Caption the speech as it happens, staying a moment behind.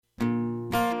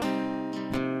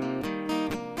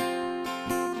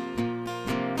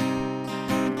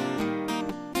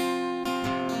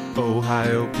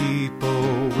Ohio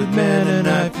people with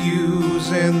Mennonite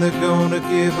views, and they're gonna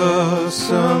give us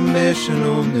some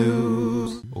missional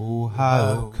news.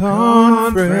 Ohio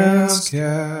Conference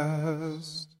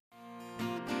Cast.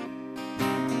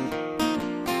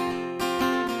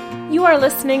 You are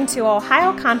listening to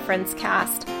Ohio Conference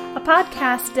Cast, a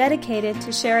podcast dedicated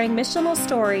to sharing missional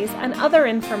stories and other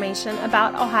information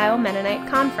about Ohio Mennonite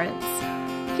Conference.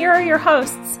 Here are your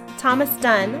hosts, Thomas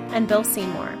Dunn and Bill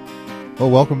Seymour. Well,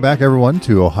 welcome back, everyone,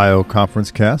 to Ohio Conference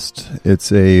Cast.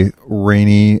 It's a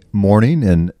rainy morning,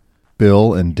 and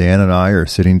Bill and Dan and I are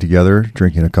sitting together,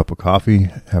 drinking a cup of coffee,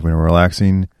 having a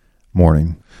relaxing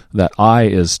morning. That I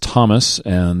is Thomas,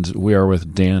 and we are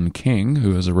with Dan King,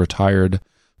 who is a retired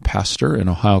pastor in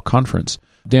Ohio Conference.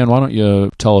 Dan, why don't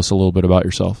you tell us a little bit about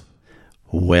yourself?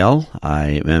 Well,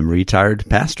 I am a retired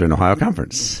pastor in Ohio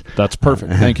Conference. That's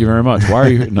perfect. Thank you very much. Why are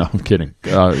you... No, I'm kidding.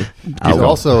 He's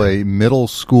also a middle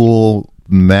school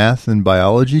math and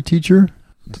biology teacher.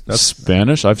 That's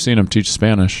Spanish? I've seen him teach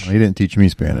Spanish. He didn't teach me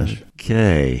Spanish.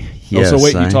 Okay. Yes, so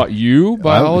wait, he taught you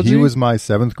biology? He was my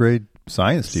 7th grade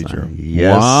science teacher.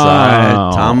 Yes,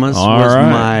 wow. Thomas was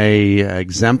my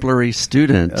exemplary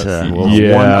student. Yes,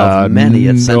 one of many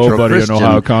at Central Christian. Nobody in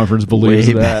Ohio Conference believes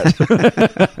that.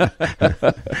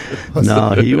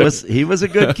 No, he was a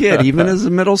good kid, even as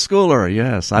a middle schooler.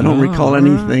 Yes, I don't recall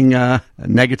anything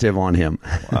negative on him.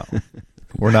 Wow.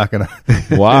 We're not going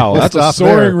to... Wow, that's a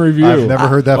soaring review. I've never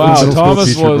heard that from a middle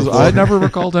Thomas school teacher before. I never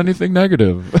recalled anything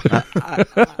negative.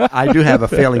 I do have a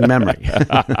failing memory.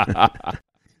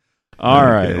 All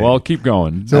right. Well, keep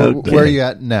going. So where are you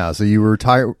at now? So you were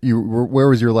retired. Where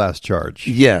was your last charge?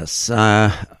 Yes.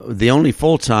 The only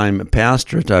full-time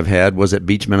pastorate I've had was at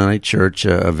Beach Mennonite Church,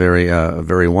 a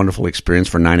very wonderful experience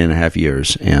for 9.5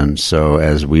 years. And so,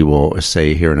 as we will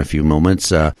say here in a few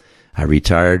moments, I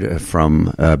retired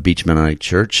from Beach Mennonite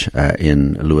Church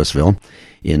in Louisville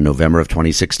in November of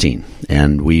 2016.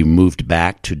 And we moved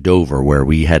back to Dover, where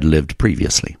we had lived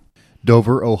previously.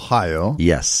 Dover, Ohio.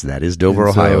 Yes, that is Dover,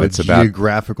 And so Ohio. It's about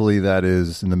geographically, that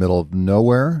is in the middle of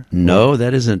nowhere? No,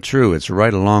 that isn't true. It's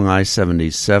right along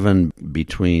I-77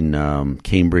 between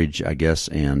Cambridge, I guess,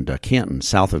 and Canton,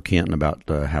 south of Canton, about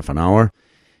half an hour,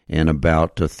 and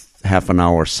about half an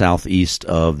hour southeast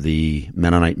of the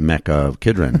Mennonite Mecca of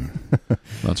Kidron.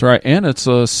 That's right. And it's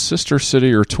a sister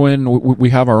city or twin.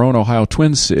 We have our own Ohio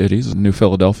twin cities, New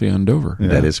Philadelphia and Dover. Yeah.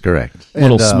 That is correct. A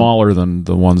little smaller than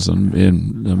the ones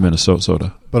in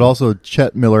Minnesota. But also,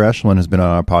 Chet Miller Echelon has been on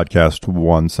our podcast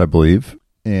once, I believe.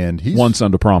 And he's once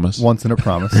under promise. Once in a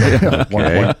promise.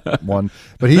 Okay. one.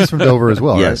 But he's from Dover as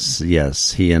well, yes, right?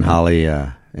 Yes. He and Holly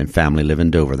and family live in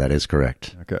Dover. That is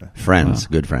correct. Okay. Friends,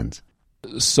 good friends.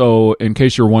 So, in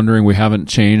case you're wondering, we haven't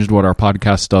changed what our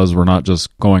podcast does. We're not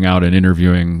just going out and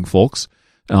interviewing folks.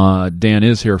 Dan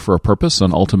is here for a purpose,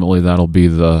 and ultimately that'll be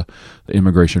the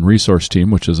Immigration Resource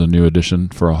Team, which is a new addition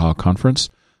for Ohio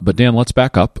Conference. But Dan, let's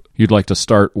back up. You'd like to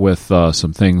start with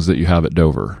some things that you have at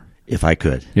Dover. If I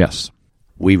could. Yes.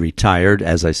 We retired,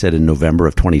 as I said, in November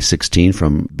of 2016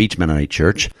 from Beach Mennonite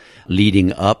Church.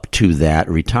 Leading up to that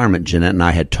retirement, Jeanette and I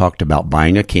had talked about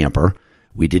buying a camper.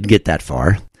 We didn't get that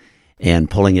far.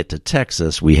 And pulling it to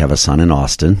Texas, we have a son in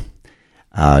Austin,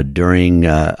 during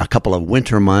a couple of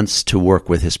winter months to work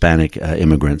with Hispanic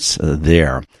immigrants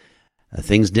there.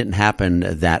 Things didn't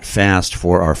happen that fast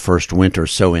for our first winter,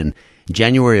 so in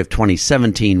January of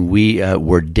 2017, we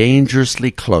were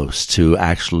dangerously close to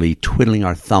actually twiddling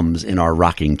our thumbs in our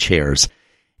rocking chairs.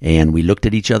 And we looked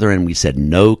at each other and we said,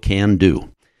 no can do.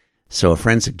 So a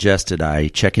friend suggested I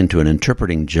check into an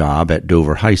interpreting job at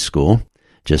Dover High School,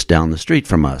 just down the street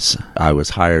from us. I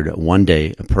was hired one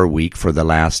day per week for the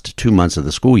last 2 months of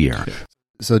the school year.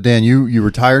 So, Dan, you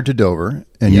retired to Dover,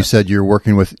 and you said you're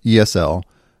working with ESL.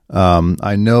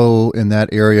 I know in that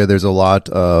area there's a lot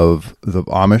of the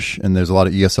Amish, and there's a lot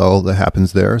of ESL that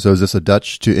happens there. So is this a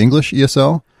Dutch to English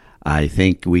ESL? I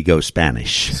think we go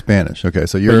Spanish. Spanish, okay.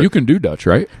 So you can do Dutch,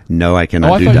 right? No, I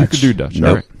cannot do Dutch. Dutch. You could do Dutch. Nope.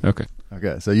 All right. Okay.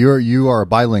 Okay, so you are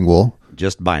bilingual.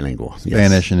 Just bilingual.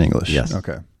 Spanish and English. Yes.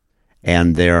 Okay.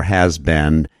 And there has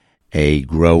been a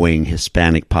growing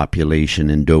Hispanic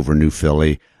population in Dover, New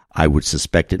Philly. I would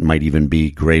suspect it might even be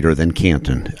greater than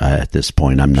Canton at this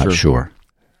point. I'm not sure.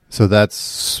 So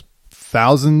that's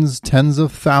thousands, tens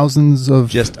of thousands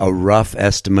of... Just a rough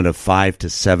estimate of 5,000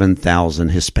 to 7,000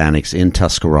 Hispanics in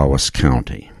Tuscarawas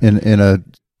County. In a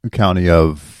county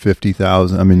of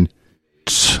 50,000, I mean...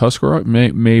 Tuscarawas,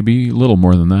 maybe a little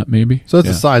more than that, maybe. So it's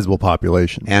a sizable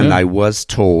population. And I was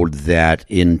told that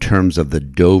in terms of the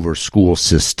Dover school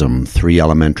system, 3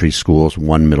 elementary schools,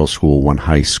 1 middle school, 1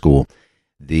 high school,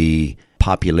 the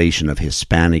population of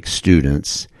Hispanic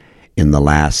students in the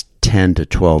last 10 to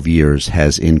 12 years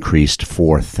has increased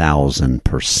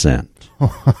 4,000%.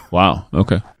 Wow.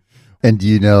 Okay. And do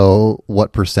you know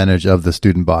what percentage of the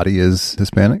student body is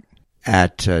Hispanic?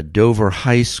 At Dover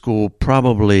High School,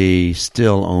 probably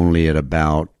still only at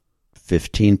about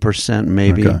 15%,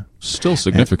 maybe. Okay. Still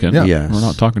significant. Yeah. Yes. We're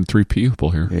not talking 3 people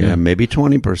here. Yeah, maybe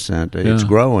 20%. It's Yeah.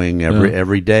 growing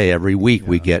every day, every week.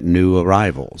 We get new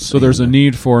arrivals. So there's a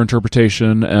need for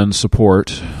interpretation and support.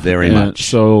 Very And much.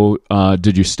 So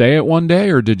did you stay at one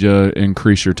day or did you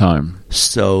increase your time?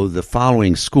 So the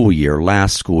following school year,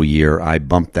 last school year, I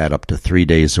bumped that up to 3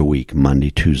 days a week, Monday,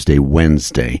 Tuesday,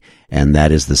 Wednesday. And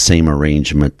that is the same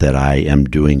arrangement that I am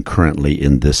doing currently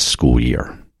in this school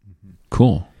year.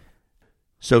 Cool.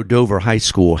 So Dover High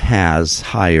School has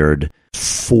hired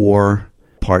 4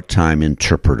 part-time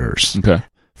interpreters Okay.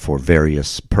 for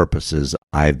various purposes.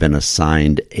 I've been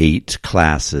assigned 8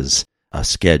 classes, a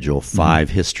schedule,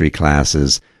 5 history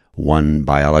classes, 1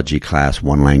 biology class,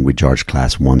 1 language arts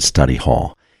class, 1 study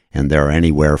hall. And there are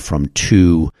anywhere from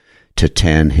 2 to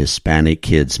 10 Hispanic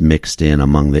kids mixed in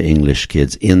among the English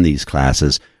kids in these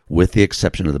classes, with the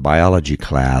exception of the biology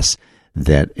class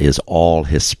that is all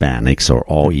Hispanics or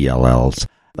all ELLs,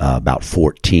 about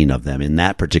 14 of them. In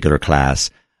that particular class,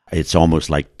 it's almost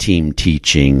like team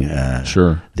teaching.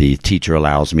 Sure. The teacher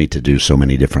allows me to do so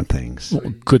many different things.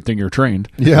 Well, good thing you're trained.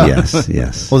 Yeah. Yes,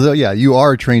 yes. Well, so, yeah, you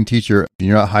are a trained teacher.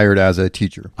 You're not hired as a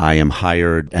teacher. I am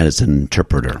hired as an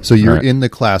interpreter. So you're Right. in the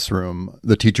classroom,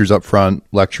 the teacher's up front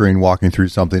lecturing, walking through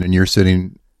something, and you're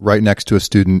sitting right next to a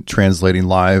student translating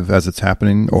live as it's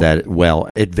happening? Or?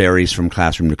 It varies from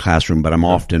classroom to classroom, but I'm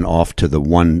often off to the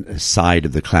one side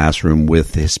of the classroom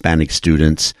with Hispanic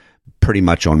students, pretty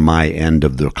much on my end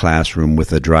of the classroom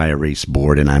with a dry erase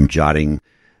board, and I'm jotting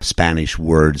Spanish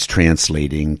words,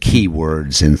 translating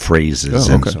keywords and phrases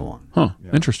and so on. Huh.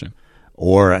 Interesting.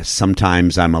 Or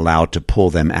sometimes I'm allowed to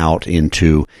pull them out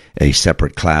into a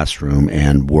separate classroom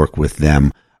and work with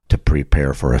them to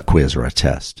prepare for a quiz or a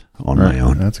test on my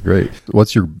own. That's great.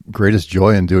 What's your greatest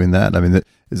joy in doing that? I mean,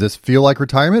 does this feel like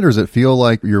retirement, or does it feel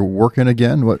like you're working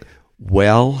again? What?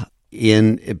 Well,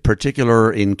 in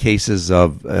particular, in cases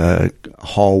of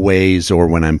hallways or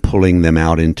when I'm pulling them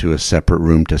out into a separate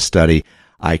room to study,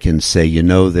 I can say,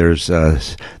 there's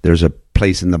a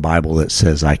place in the Bible that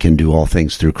says I can do all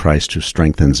things through Christ who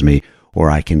strengthens me, or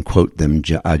I can quote them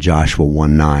Joshua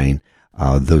 1:9.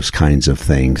 Those kinds of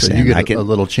things. So you get a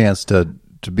little chance to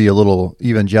be a little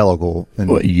evangelical and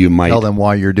tell them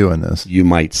why you're doing this. You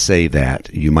might say that.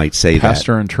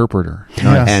 Pastor interpreter.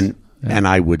 Nice. And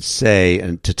I would say,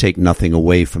 and to take nothing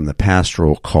away from the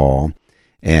pastoral call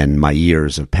and my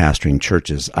years of pastoring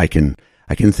churches, I can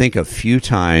think of few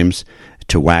times,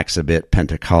 to wax a bit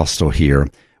Pentecostal here,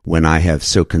 when I have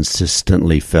so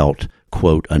consistently felt,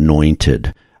 quote,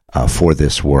 anointed for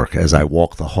this work. As I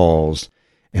walk the halls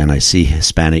and I see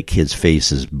Hispanic kids'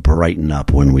 faces brighten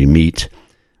up when we meet,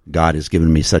 God has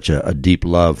given me such a deep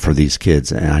love for these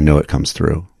kids, and I know it comes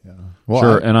through. Well,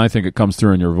 Sure, and I think it comes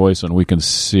through in your voice, and we can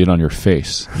see it on your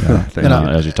face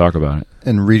as you talk about it.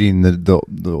 And reading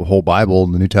the whole Bible,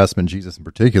 the New Testament, Jesus in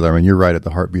particular, I mean, you're right at the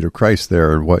heartbeat of Christ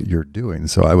there, what you're doing.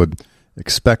 So I would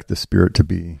expect the Spirit to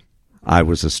be... I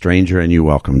was a stranger, and you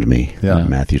welcomed me. Yeah.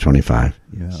 Matthew 25.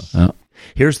 Yeah.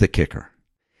 Here's the kicker.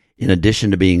 In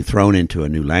addition to being thrown into a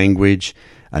new language,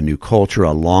 a new culture,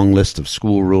 a long list of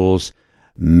school rules,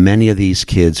 many of these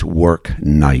kids work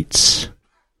nights,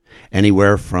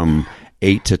 anywhere from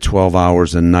 8 to 12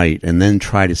 hours a night, and then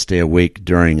try to stay awake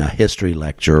during a history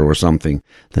lecture or something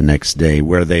the next day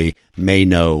where they may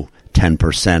know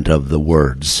 10% of the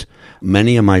words.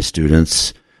 Many of my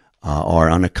students are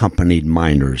unaccompanied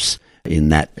minors in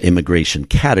that immigration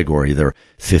category. They're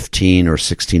 15 or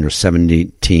 16 or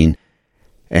 17,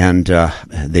 and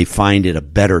they find it a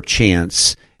better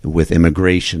chance with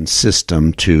immigration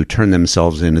system to turn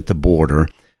themselves in at the border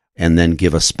and then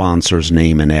give a sponsor's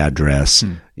name and address.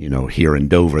 Here in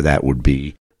Dover, that would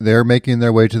be. They're making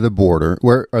their way to the border.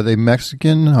 Where are they?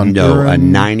 Mexican? Honduran?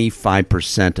 No,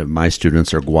 95% of my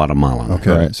students are Guatemalan.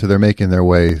 Okay, right. So they're making their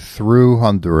way through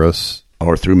Honduras.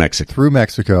 Or through Mexico. Through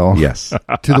Mexico. Yes.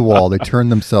 To the wall. They turn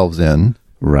themselves in.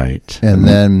 Right. And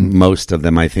then... most of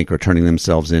them, I think, are turning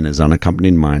themselves in as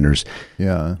unaccompanied minors.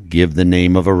 Yeah. Give the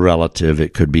name of a relative.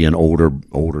 It could be an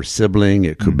older sibling.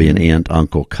 It could be an aunt,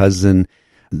 uncle, cousin.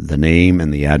 The name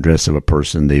and the address of a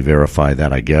person. They verify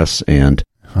that, I guess. And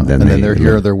then they're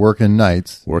here. They're working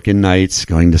nights. Working nights,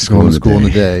 going to school, in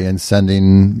the day. And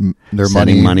sending their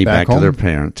money back home?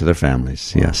 to their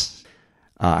families. Wow. Yes.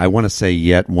 I want to say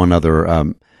yet one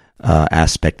other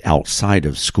aspect outside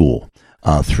of school.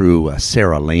 Through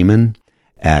Sarah Lehman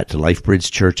at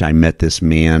LifeBridge Church, I met this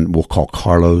man we'll call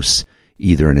Carlos.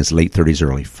 either in his late 30s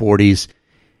or early 40s.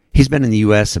 He's been in the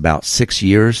U.S. about 6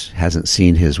 years, hasn't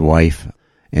seen his wife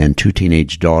and 2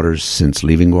 teenage daughters since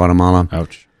leaving Guatemala.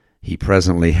 Ouch. He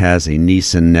presently has a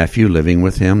niece and nephew living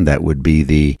with him. That would be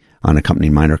the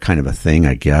unaccompanied minor kind of a thing,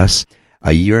 I guess.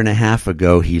 A year and a half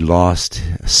ago, he lost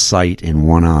sight in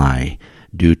one eye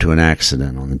due to an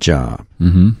accident on the job.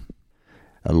 Mm-hmm.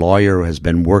 A lawyer has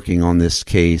been working on this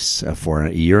case for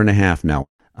a year and a half now.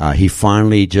 He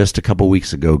finally, just a couple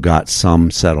weeks ago, got some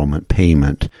settlement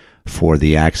payment for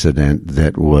the accident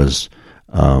that was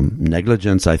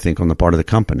negligence, I think, on the part of the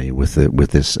company with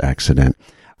this accident.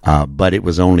 But it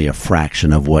was only a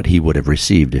fraction of what he would have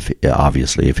received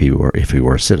if he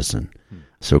were a citizen.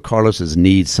 So Carlos's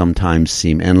needs sometimes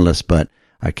seem endless, but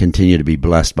I continue to be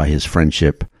blessed by his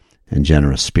friendship and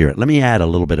generous spirit. Let me add a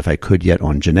little bit, if I could, yet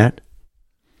on Jeanette.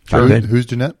 Sure. Who's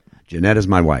Jeanette? Jeanette is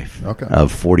my wife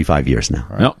of 45 years now.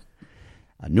 Right.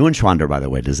 Yep. Neuenschwander, by the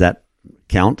way, does that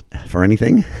count for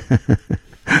anything?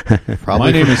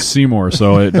 My name is Seymour,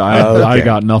 so I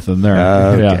got nothing there.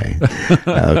 Okay.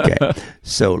 Okay.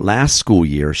 So last school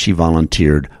year, she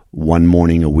volunteered one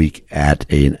morning a week at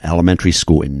an elementary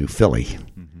school in New Philly,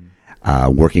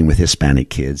 working with Hispanic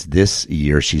kids. This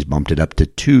year, she's bumped it up to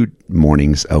 2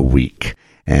 mornings a week.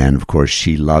 And, of course,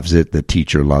 she loves it. The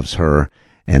teacher loves her,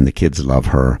 and the kids love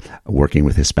her, working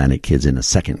with Hispanic kids in a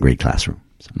 2nd grade classroom.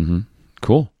 So.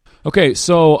 Cool. Okay,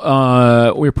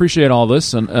 so we appreciate all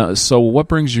this. And so what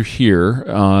brings you here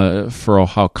for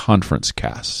Ohio Conference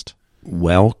Cast?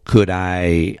 Well, could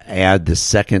I add the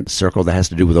second circle that has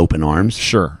to do with Open Arms?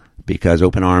 Sure. Because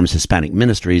Open Arms Hispanic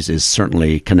Ministries is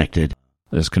certainly connected.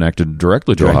 It's connected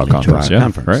directly to Ohio Conference.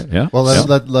 Conference. Right? Yeah. Well,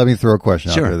 let me throw a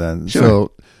question out there then. Sure.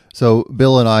 So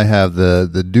Bill and I have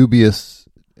the dubious,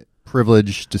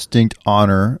 privileged, distinct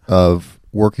honor of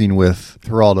working with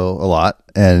Geraldo a lot,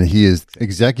 and he is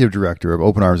executive director of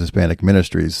Open Arms Hispanic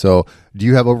Ministries. So do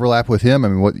you have overlap with him? I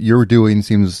mean, what you're doing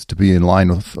seems to be in line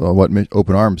with what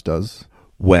Open Arms does.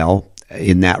 Well,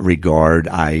 in that regard,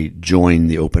 I joined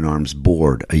the Open Arms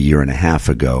board a year and a half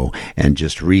ago and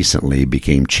just recently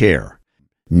became chair.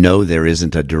 No, there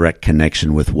isn't a direct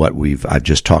connection with what I've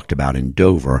just talked about in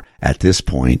Dover at this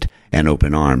point, and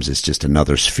Open Arms is just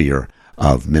another sphere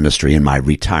of ministry in my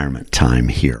retirement time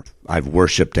here. I've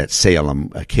worshiped at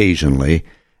Salem occasionally.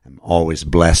 I'm always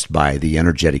blessed by the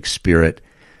energetic spirit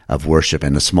of worship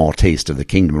and a small taste of the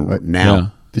kingdom now. Yeah.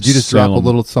 Did you just drop a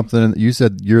little something? You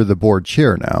said you're the board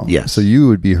chair now. Yes. So you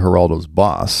would be Geraldo's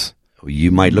boss.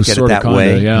 You might look at it that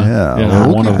way. Yeah.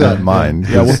 Well, we'll keep that in mind.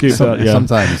 Yeah, we'll keep that. Yeah.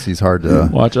 Sometimes he's hard to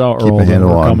watch out. keep a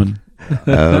handle on.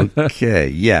 Okay.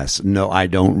 Yes. No, I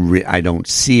don't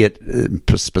see it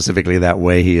specifically that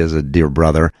way. He is a dear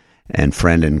brother and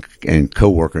friend and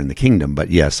co-worker in the kingdom. But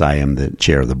yes, I am the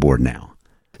chair of the board now.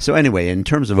 So anyway, in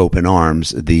terms of Open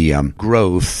Arms, the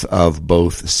growth of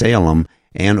both Salem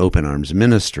and Open Arms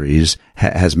Ministries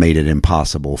has made it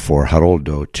impossible for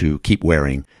Geraldo to keep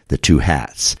wearing the 2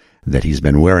 hats that he's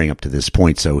been wearing up to this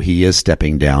point. So he is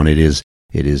stepping down. It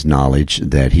is knowledge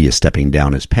that he is stepping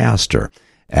down as pastor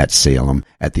at Salem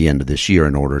at the end of this year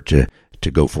in order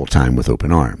to go full-time with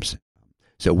Open Arms.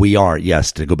 So we are,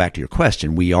 yes, to go back to your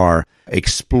question, we are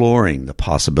exploring the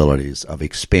possibilities of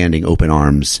expanding Open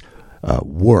Arms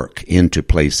work into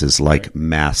places like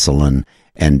Massillon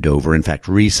and Dover. In fact,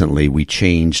 recently we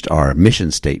changed our mission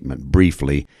statement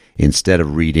briefly. Instead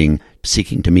of reading,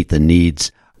 seeking to meet the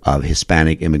needs of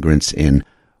Hispanic immigrants in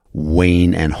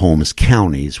Wayne and Holmes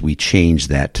counties, we changed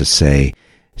that to say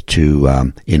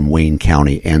in Wayne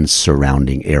County and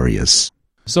surrounding areas.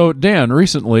 So, Dan,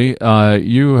 recently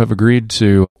you have agreed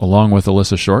to, along with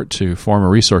Alyssa Short, to form a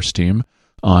resource team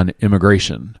on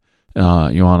immigration.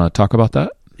 You want to talk about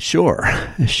that? Sure.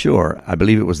 I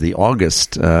believe it was the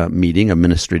August meeting of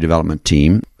Ministry Development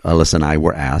Team. Alyssa and I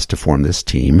were asked to form this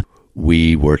team.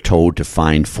 We were told to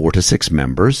find 4 to 6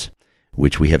 members,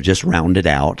 which we have just rounded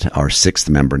out, our 6th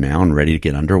member now and ready to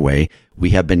get underway.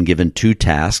 We have been given 2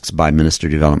 tasks by Ministry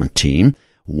Development Team.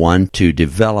 One, to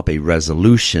develop a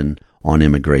resolution on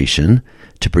immigration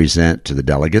to present to the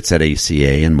delegates at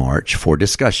ACA in March for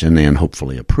discussion and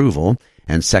hopefully approval.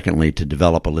 And secondly, to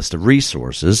develop a list of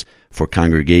resources for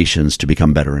congregations to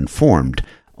become better informed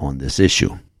on this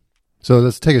issue. So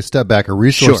let's take a step back. A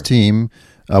resource team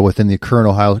within the current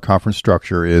Ohio Conference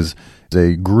structure is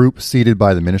a group seated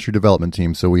by the Ministry Development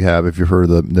Team. So we have, if you've heard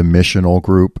of the missional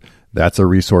group, that's a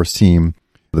resource team.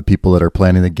 The people that are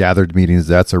planning the gathered meetings,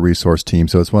 that's a resource team.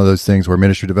 So it's one of those things where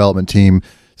Ministry Development Team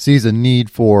sees a need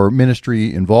for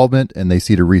ministry involvement, and they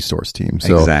see a resource team.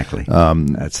 So, exactly.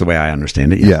 That's the way I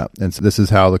understand it. Yeah. And so this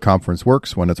is how the conference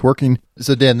works when it's working.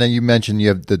 So, Dan, then you mentioned you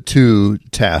have the 2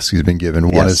 tasks you've been given.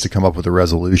 One is to come up with a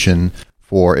resolution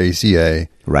for ACA.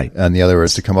 Right. And the other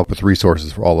is to come up with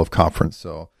resources for all of conference.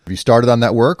 So have you started on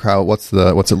that work? What's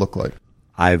it look like?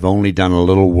 I've only done a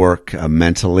little work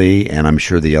mentally, and I'm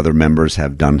sure the other members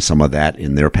have done some of that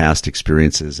in their past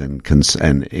experiences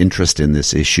and interest in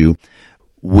this issue.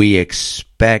 We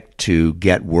expect to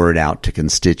get word out to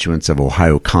constituents of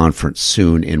Ohio Conference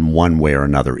soon in one way or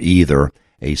another, either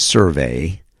a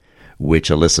survey, which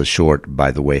Alyssa Short,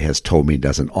 by the way, has told me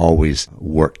doesn't always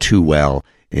work too well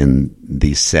in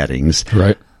these settings.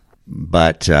 Right.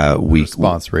 But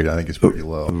response rate, I think, is pretty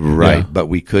low. Right. Yeah. But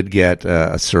we could get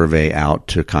a survey out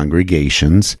to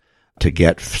congregations to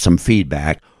get some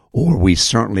feedback, or we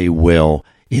certainly will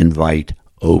invite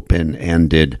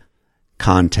open-ended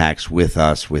contacts with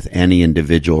us, with any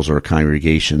individuals or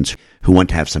congregations who want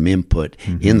to have some input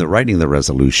in the writing of the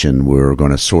resolution. We're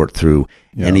going to sort through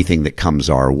anything that comes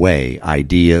our way,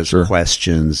 ideas,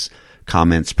 questions,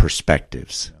 comments,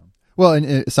 perspectives. Well, and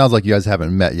it sounds like you guys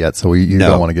haven't met yet, so you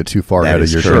don't want to get too far ahead of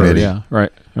your committee. Yeah,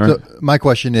 right. So my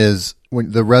question is,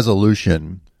 when the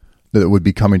resolution that would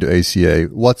be coming to ACA,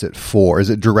 what's it for? Is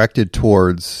it directed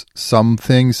towards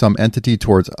something, some entity,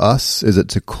 towards us? Is it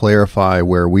to clarify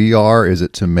where we are? Is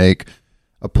it to make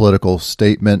a political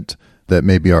statement that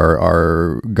maybe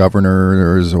our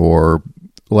governors or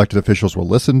elected officials will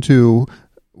listen to?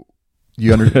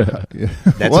 You understand?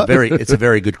 It's a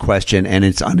very good question, and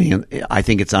I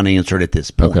think it's unanswered at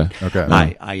this point.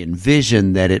 Okay. I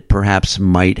envision that it perhaps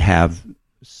might have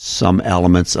some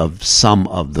elements of some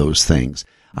of those things.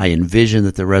 I envision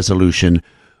that the resolution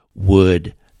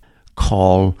would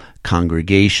call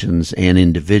congregations and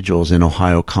individuals in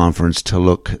Ohio Conference to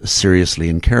look seriously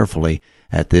and carefully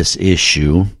at this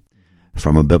issue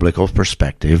from a biblical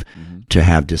perspective, to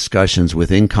have discussions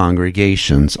within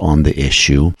congregations on the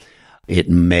issue. It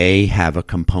may have a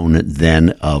component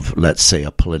then of, let's say,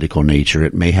 a political nature.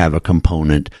 It may have a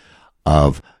component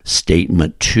of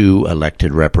statement to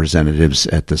elected representatives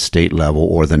at the state level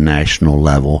or the national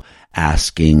level,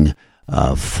 asking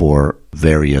for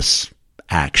various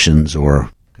actions or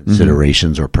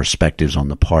considerations or perspectives on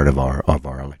the part of our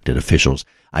elected officials.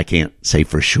 I can't say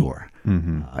for sure.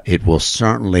 It will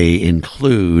certainly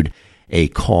include a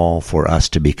call for us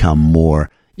to become more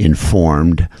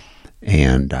informed,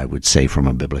 and I would say from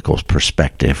a biblical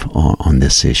perspective on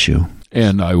this issue.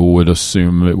 And I would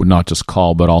assume it would not just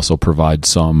call, but also provide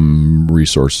some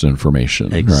resource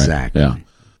information. Exactly. Right?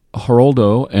 Yeah.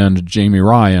 Geraldo and Jamie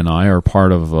Rye and I are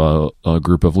part of a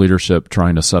group of leadership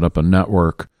trying to set up a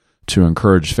network to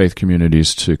encourage faith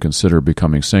communities to consider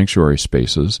becoming sanctuary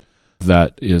spaces.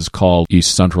 That is called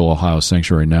East Central Ohio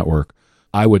Sanctuary Network.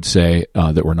 I would say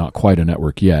that we're not quite a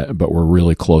network yet, but we're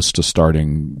really close to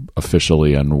starting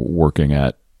officially and working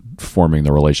at forming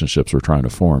the relationships we're trying to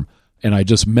form. And I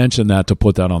just mentioned that to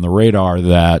put that on the radar,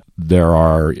 that there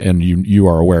are, and you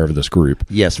are aware of this group.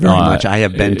 Yes, very much. I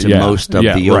have been to most of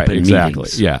the open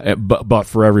meetings. Yeah, but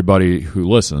for everybody who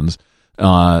listens,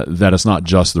 that it's not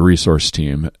just the resource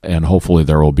team, and hopefully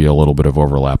there will be a little bit of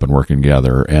overlap and working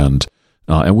together, and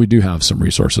we do have some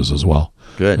resources as well.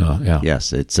 Good.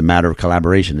 Yes, it's a matter of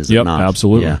collaboration, is it not?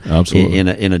 Absolutely. Yeah. Absolutely.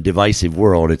 In a divisive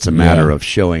world, it's a matter of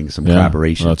showing some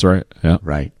collaboration. That's right. Yeah.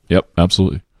 Right. Yep.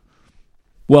 Absolutely.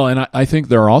 Well, and I think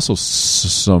there are also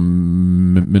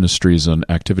some ministries and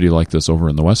activity like this over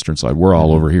in the western side. We're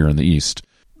all over here in the east.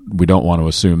 We don't want to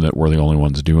assume that we're the only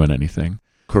ones doing anything.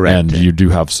 Correct. And you do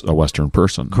have a western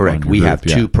person. Correct. We have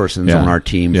two persons on our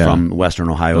team from western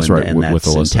Ohio, that's right. and that's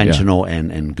intentional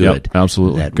and good. Yep,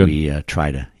 absolutely. That good. we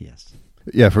try to, yes.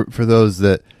 Yeah, for those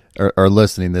that are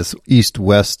listening, this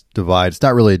east-west divide, it's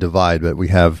not really a divide, but we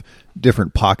have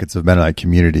different pockets of Mennonite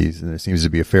communities, and there seems to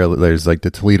be there's like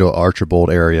the Toledo Archbold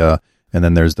area, and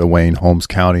then there's the Wayne Holmes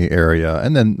County area,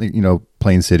 and then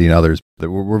Plain City and others.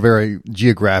 We're very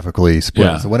geographically split.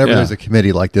 Yeah, so whenever there's a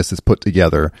committee like this that's put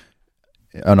together,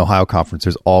 an Ohio Conference,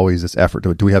 there's always this effort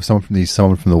do we have someone from the east,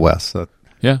 someone from the west? So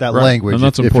that language, and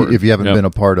that's if you haven't been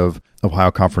a part of Ohio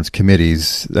Conference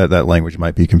committees, that language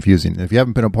might be confusing. If you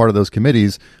haven't been a part of those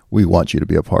committees, we want you to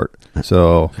be a part.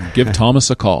 So give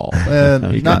Thomas a call.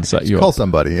 Call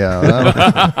somebody.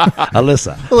 Yeah,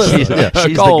 Alyssa. She's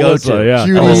the call go-to. Alyssa, yeah.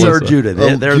 Alyssa or Judah.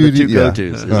 They're the two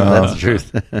go-tos. That's the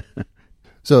truth.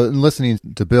 So in listening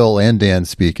to Bill and Dan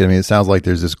speak, I mean, it sounds like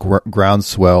there's this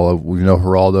groundswell of,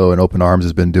 Geraldo and Open Arms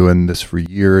has been doing this for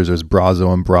years. There's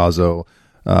Brazo and Brazo.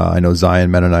 I know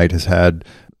Zion Mennonite has had,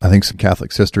 I think, some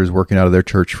Catholic sisters working out of their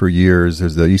church for years.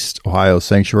 There's the East Ohio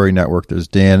Sanctuary Network. There's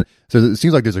Dan. So it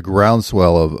seems like there's a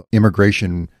groundswell of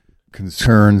immigration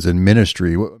concerns and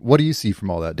ministry. What do you see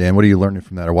from all that, Dan? What are you learning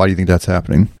from that, or why do you think that's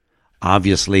happening?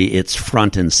 Obviously, it's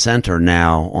front and center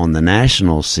now on the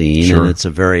national scene, Sure. and it's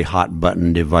a very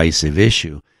hot-button, divisive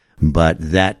issue. But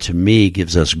that, to me,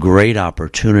 gives us great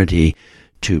opportunity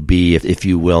to be, if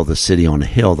you will, the city on a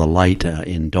hill, the light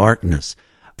in darkness.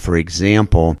 For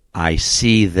example, I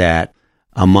see that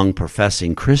among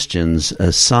professing Christians,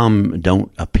 some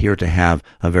don't appear to have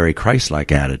a very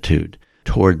Christ-like attitude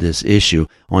toward this issue.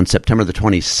 On September the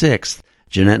 26th,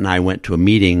 Jeanette and I went to a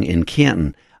meeting in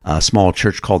Canton, a small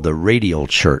church called the Radial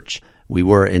Church. We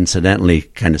were incidentally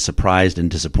kind of surprised and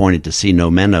disappointed to see no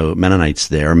Mennonites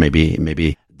there.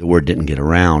 Maybe the word didn't get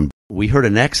around. We heard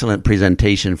an excellent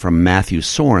presentation from Matthew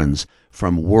Sorens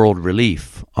from World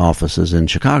Relief offices in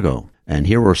Chicago. And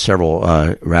here were several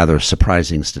rather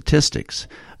surprising statistics,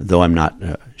 though I'm not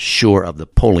sure of the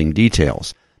polling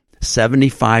details.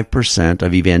 75%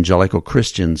 of evangelical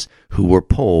Christians who were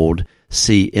polled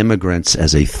see immigrants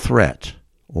as a threat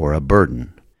or a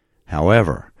burden.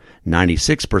 However,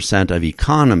 96% of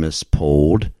economists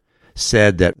polled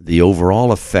said that the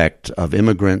overall effect of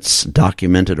immigrants,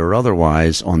 documented or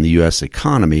otherwise, on the U.S.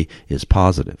 economy is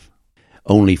positive.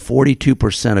 Only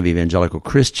 42% of evangelical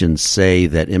Christians say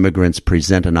that immigrants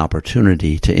present an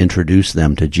opportunity to introduce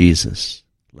them to Jesus.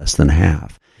 Less than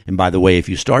half. And by the way, if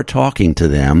you start talking to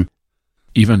them...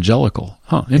 Evangelical.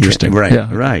 Huh, interesting. Yeah, right,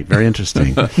 Yeah. right. Very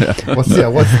interesting. What's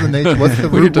the nature? What's the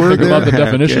We need root to word think there? about the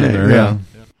definition Okay, there. yeah.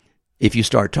 If you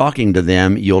start talking to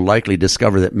them, you'll likely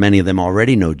discover that many of them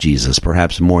already know Jesus,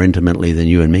 perhaps more intimately than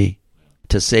you and me.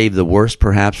 To save the worst,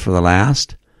 perhaps, for the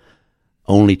last,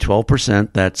 only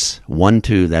 12%, that's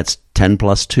 1-2, that's 10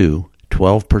 plus 2,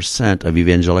 12% of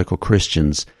evangelical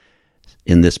Christians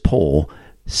in this poll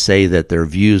say that their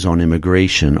views on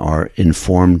immigration are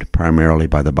informed primarily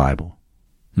by the Bible.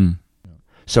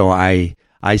 So I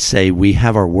say we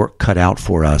have our work cut out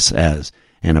for us as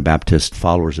Anabaptist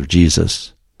followers of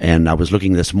Jesus. And I was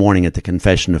looking this morning at the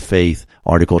Confession of Faith,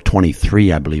 Article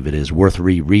 23, I believe it is, worth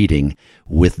rereading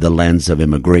with the lens of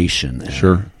immigration.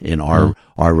 Sure. In our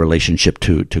relationship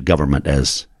to government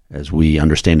as we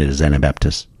understand it as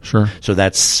Anabaptists. Sure. So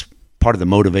that's part of the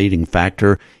motivating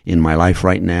factor in my life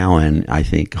right now, and I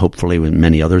think hopefully with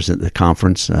many others at the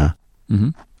conference.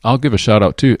 I'll give a shout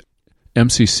out too.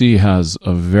 MCC has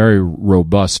a very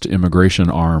robust immigration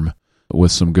arm with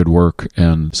some good work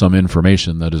and some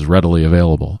information that is readily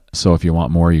available. So if you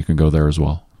want more, you can go there as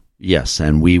well. Yes,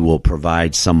 and we will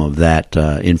provide some of that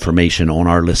information on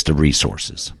our list of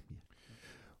resources.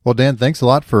 Well, Dan, thanks a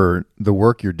lot for the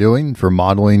work you're doing, for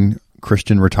modeling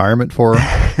Christian retirement for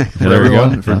There we go.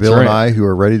 everyone, for That's Bill and right. I who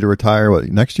are ready to retire,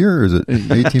 next year, or is it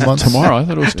 18 months? Tomorrow. I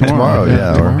thought it was tomorrow.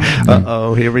 Tomorrow, yeah.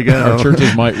 Uh-oh, here we go. Our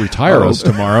churches might retire us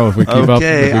tomorrow if we keep up.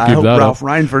 Okay, If we I keep hope that Ralph up.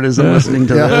 Reinford isn't listening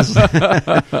to this.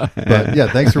 But yeah,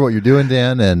 thanks for what you're doing,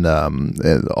 Dan, and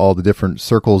all the different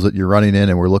circles that you're running in,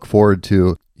 and we look forward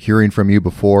to hearing from you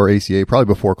before ACA, probably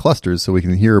before clusters, so we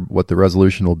can hear what the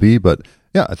resolution will be. But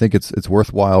yeah, I think it's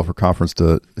worthwhile for conference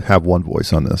to have one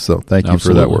voice on this. So thank you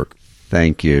for that Absolutely. work.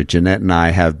 Thank you. Jeanette and I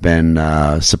have been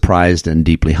surprised and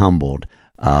deeply humbled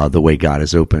the way God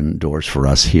has opened doors for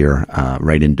us here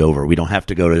right in Dover. We don't have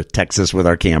to go to Texas with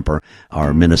our camper.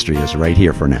 Our ministry is right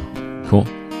here for now. Cool.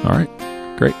 All right.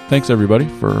 Great. Thanks, everybody,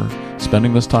 for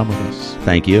spending this time with us.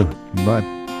 Thank you. Bye.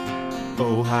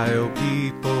 Ohio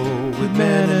people with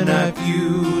Mennonite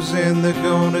views, and they're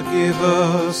gonna give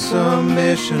us some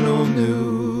missional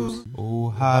news.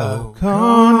 Ohio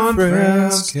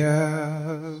Conference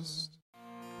Cast.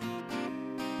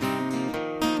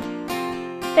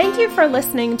 Thank you for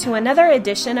listening to another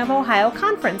edition of Ohio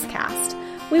Conference Cast.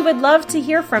 We would love to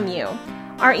hear from you.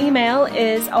 Our email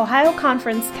is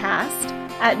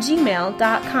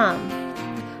ohioconferencecast@gmail.com.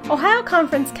 Ohio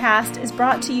Conference Cast is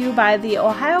brought to you by the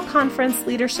Ohio Conference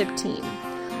Leadership Team,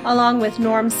 along with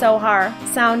Norm Sohar,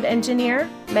 sound engineer,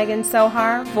 Megan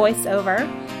Sohar, voiceover,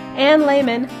 Ann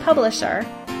Lehman, publisher,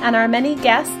 and our many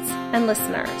guests and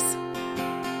listeners.